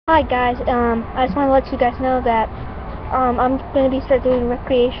Hi guys, I just want to let you guys know that I'm going to start doing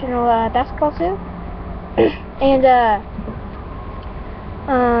recreational basketball soon, and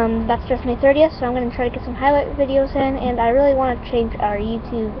that's just May 30th, so I'm going to try to get some highlight videos in, and I really want to change our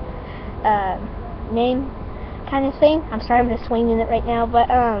YouTube name kind of thing. I'm sorry, I'm just swinging it right now, but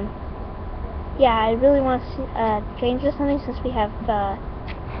yeah, I really want to change to something since we have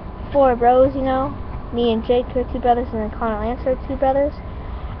four bros, you know. Me and Jake are two brothers, and then Connor and Lance are two brothers.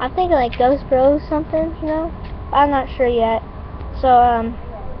 I'm thinking like Ghost Bros something, you know. I'm not sure yet. So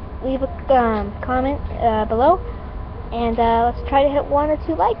leave a comment below, and let's try to hit 1 or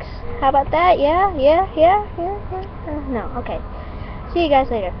 2 likes. How about that? Yeah. No. Okay. See you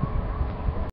guys later.